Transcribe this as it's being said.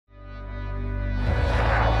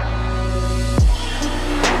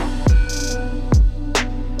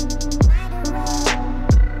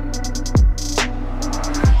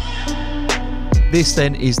This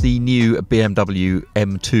then is the new BMW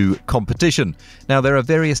M2 Competition. Now there are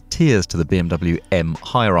various tiers to the BMW M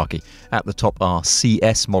hierarchy. At the top are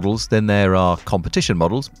CS models, then there are competition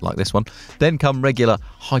models, like this one. Then come regular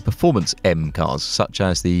high-performance M cars, such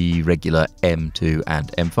as the regular M2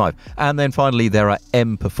 and M5. And then finally there are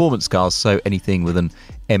M performance cars, so anything with an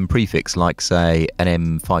M prefix, like say an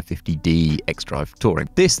M550D X-Drive Touring.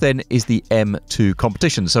 This then is the M2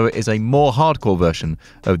 Competition, so it is a more hardcore version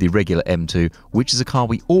of the regular M2, which is a car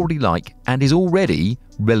we already like and is already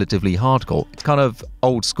relatively hardcore. It's kind of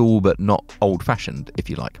old school but not old-fashioned, if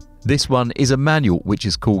you like. This one is a manual, which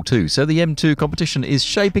is cool too, so the M2 Competition is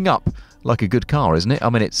shaping up like a good car, isn't it? I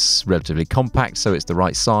mean, it's relatively compact, so it's the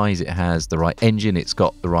right size, it has the right engine, it's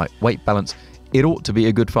got the right weight balance. It ought to be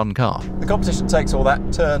a good fun car. The Competition takes all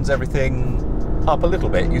that, turns everything up a little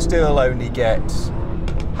bit. You still only get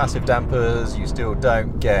passive dampers, you still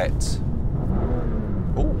don't get...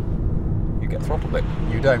 you get throttle bit.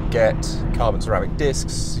 You don't get carbon ceramic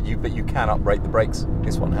discs, but you can uprate the brakes.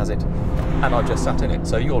 This one has it. And I've just sat in it,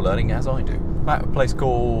 so you're learning as I do. At a place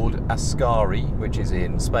called Ascari, which is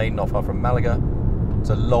in Spain, not far from Malaga.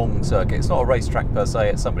 It's a long circuit. It's not a racetrack per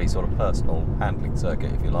se, it's somebody's sort of personal handling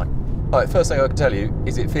circuit, if you like. Alright, first thing I can tell you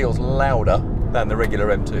is it feels louder than the regular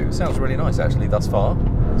M2. It sounds really nice actually thus far.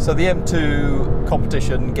 So the M2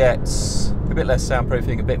 Competition gets a bit less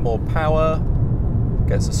soundproofing, a bit more power,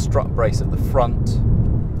 gets a strut brace at the front.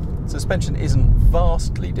 Suspension isn't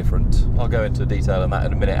vastly different. I'll go into detail on that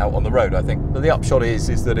in a minute out on the road, I think. But the upshot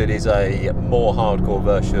is that it is a more hardcore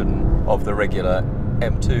version of the regular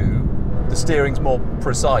M2. The steering's more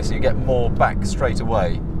precise, you get more back straight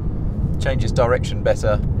away. Changes direction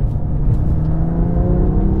better.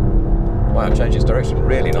 Wow, it changes direction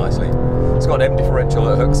really nicely. It's got an M differential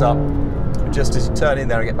that hooks up. Just as you turn in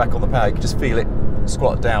there and get back on the power, you can just feel it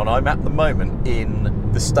squat down. I'm at the moment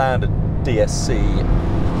in the standard DSC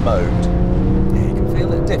mode. Yeah, you can feel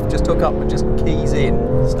the diff just hook up and just keys in.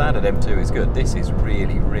 Standard M2 is good. This is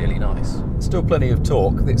really, really nice. Still plenty of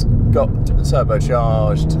torque. It's got a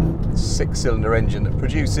turbocharged 6-cylinder engine that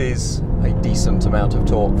produces a decent amount of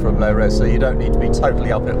torque from low rev, so you don't need to be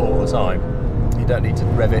totally up it all the time. You don't need to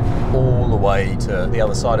rev it all the way to the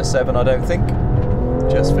other side of 7, I don't think.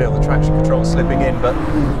 Just feel the traction control slipping in, but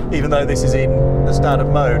even though this is in the standard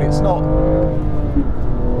mode, it's not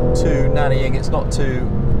too nannying, it's not too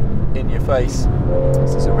in your face.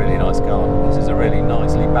 This is a really nice car. This is a really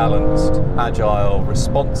nicely balanced, agile,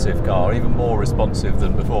 responsive car, even more responsive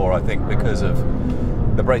than before, I think, because of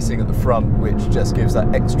the bracing at the front, which just gives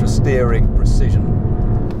that extra steering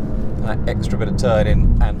precision, that extra bit of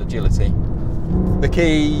turning and agility. The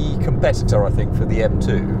key competitor, I think, for the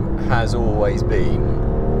M2 has always been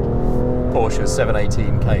Porsche's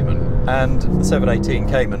 718 Cayman, and the 718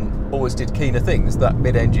 Cayman always did keener things. That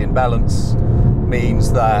mid-engine balance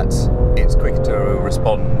means that it's quicker to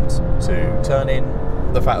respond to turn-in.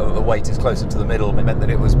 The fact that the weight is closer to the middle meant that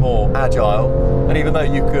it was more agile, and even though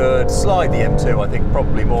you could slide the M2, I think,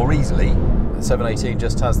 probably more easily, the 718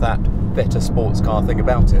 just has that better sports car thing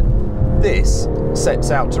about it. This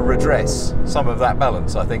sets out to redress some of that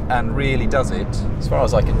balance, I think, and really does it, as far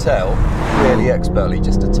as I can tell, really expertly.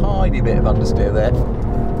 Just a tiny bit of understeer there.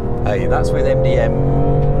 Hey, that's with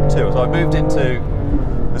MDM2. So I moved into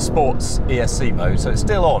the sports ESC mode, so it's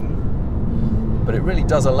still on, but it really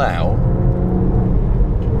does allow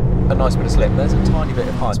a nice bit of slip. There's a tiny bit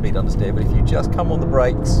of high-speed understeer, but if you just come on the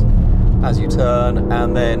brakes as you turn,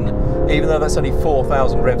 and then, even though that's only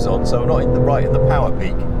 4,000 revs on, so we're not right in the power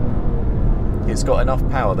peak, it's got enough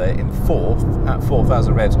power there in fourth at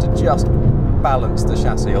 4,000 revs to just balance the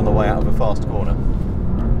chassis on the way out of a fast corner.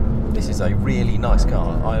 This is a really nice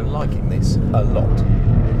car. I am liking this a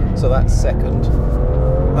lot. So that's second.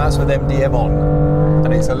 That's with MDM on,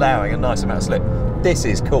 and it's allowing a nice amount of slip. This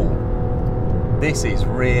is cool. This is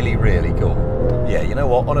really, really cool. Yeah, you know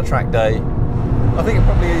what? On a track day, I think it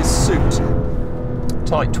probably is suit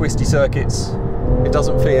tight, twisty circuits. It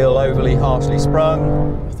doesn't feel overly harshly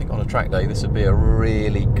sprung. I think on a track day this would be a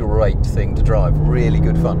really great thing to drive. Really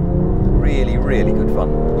good fun. Really, really good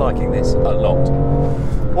fun. Liking this a lot.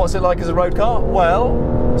 What's it like as a road car?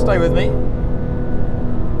 Well, stay with me.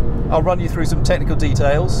 I'll run you through some technical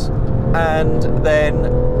details and then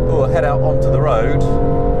we'll head out onto the road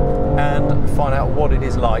and find out what it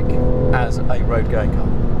is like as a road going car.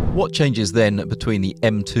 What changes then between the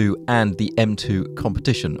M2 and the M2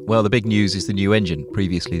 Competition? Well, the big news is the new engine.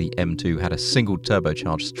 Previously, the M2 had a single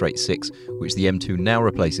turbocharged straight 6, which the M2 now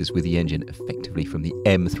replaces with the engine effectively from the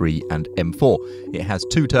M3 and M4. It has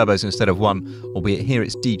 2 turbos instead of 1, albeit here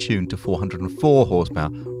it's detuned to 404 horsepower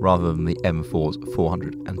rather than the M4's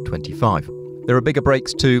 425. There are bigger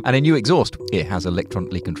brakes too, and a new exhaust. It has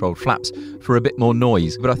electronically controlled flaps for a bit more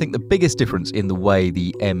noise. But I think the biggest difference in the way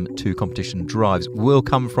the M2 Competition drives will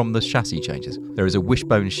come from the chassis changes. There is a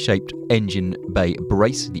wishbone-shaped engine bay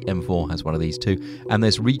brace. The M4 has one of these too. And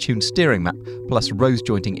there's retuned steering map, plus rose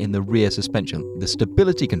jointing in the rear suspension. The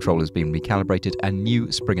stability control has been recalibrated, and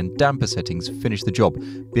new spring and damper settings finish the job.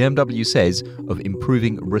 BMW says of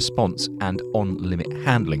improving response and on-limit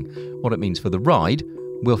handling. What it means for the ride,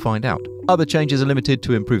 we'll find out. Other changes are limited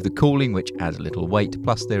to improve the cooling, which adds little weight,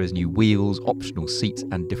 plus there is new wheels, optional seats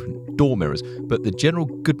and different door mirrors, but the general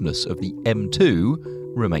goodness of the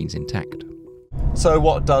M2 remains intact. So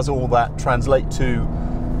what does all that translate to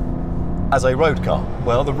as a road car?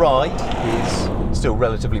 Well, the ride is still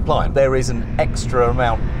relatively pliant. There is an extra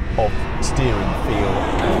amount of steering feel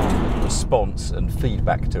and response and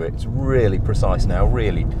feedback to it. It's really precise now,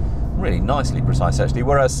 really nicely precise actually,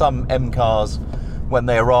 whereas some M cars, when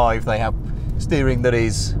they arrive, they have steering that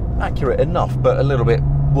is accurate enough but a little bit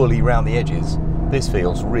woolly around the edges. This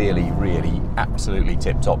feels really absolutely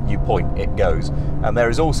tip-top. You point, it goes. And there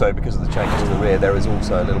is also, because of the changes to the rear, there is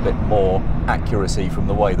also a little bit more accuracy from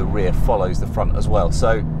the way the rear follows the front as well.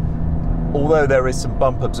 So although there is some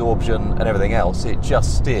bump absorption and everything else, it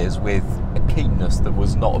just steers with a keenness that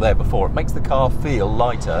was not there before. It makes the car feel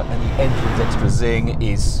lighter, and the engine's extra zing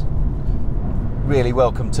is really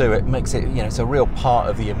welcome too. It makes it, it's a real part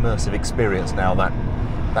of the immersive experience now, that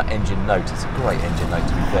engine note. It's a great engine note,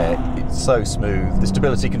 to be fair. It's so smooth. The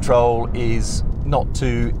stability control is not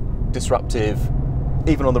too disruptive.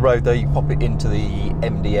 Even on the road though, you pop it into the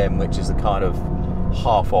MDM, which is the kind of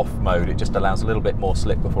half-off mode. It just allows a little bit more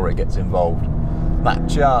slip before it gets involved. That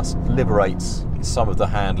just liberates some of the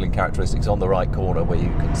handling characteristics on the right corner, where you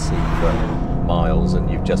can see for miles, and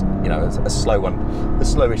you've just, a slow one, a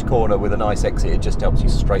slowish corner with a nice exit, it just helps you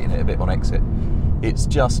straighten it a bit on exit. It's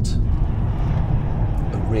just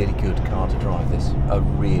a really good car to drive this. A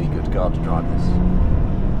really good car to drive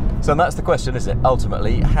this. So that's the question, isn't it?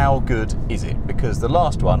 Ultimately, how good is it? Because the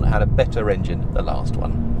last one had a better engine,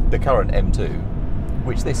 the current M2,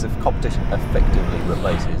 which this competition effectively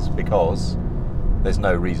replaces, because there's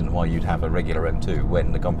no reason why you'd have a regular M2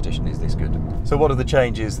 when the competition is this good. So what are the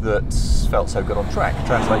changes that felt so good on track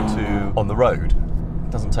translate to on the road?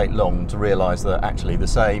 It doesn't take long to realise that actually the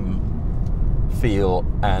same feel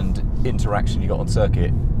and interaction you got on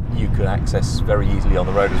circuit, you can access very easily on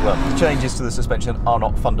the road as well. The changes to the suspension are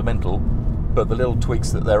not fundamental, but the little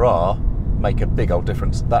tweaks that there are make a big old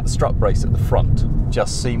difference. That strut brace at the front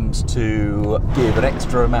just seems to give an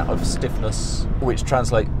extra amount of stiffness, which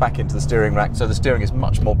translates back into the steering rack, so the steering is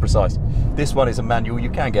much more precise. This one is a manual. You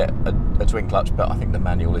can get a twin clutch, but I think the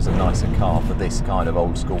manual is a nicer car for this kind of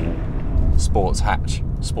old school sports hatch,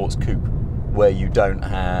 sports coupe, where you don't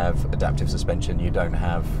have adaptive suspension, you don't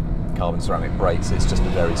have carbon ceramic brakes. It's just a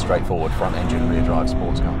very straightforward front engine rear drive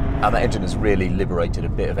sports car, and that engine has really liberated a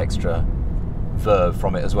bit of extra verve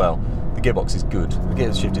from it as well. The gearbox is good, the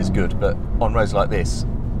gear shift is good, but on roads like this,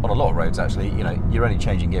 on a lot of roads actually, you're only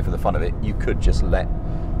changing gear for the fun of it. You could just let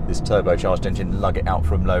this turbocharged engine lug it out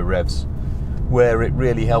from low revs, where it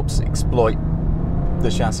really helps exploit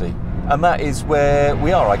the chassis. And that is where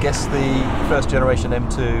we are. I guess the first generation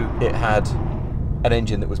M2, it had an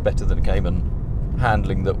engine that was better than a Cayman,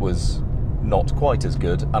 handling that was not quite as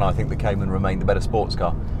good, and I think the Cayman remained the better sports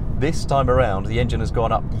car. This time around, the engine has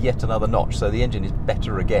gone up yet another notch, so the engine is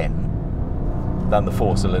better again than the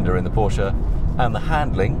 4-cylinder in the Porsche, and the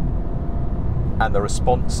handling and the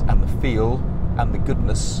response and the feel and the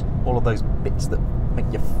goodness, all of those bits that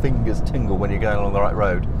make your fingers tingle when you're going along the right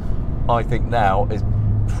road, I think now is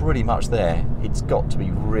pretty much there. It's got to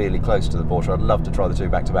be really close to the Porsche. I'd love to try the two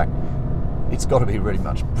back to back. It's got to be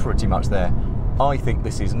pretty much there. I think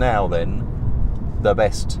this is now then the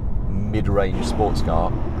best mid-range sports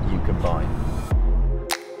car you can buy.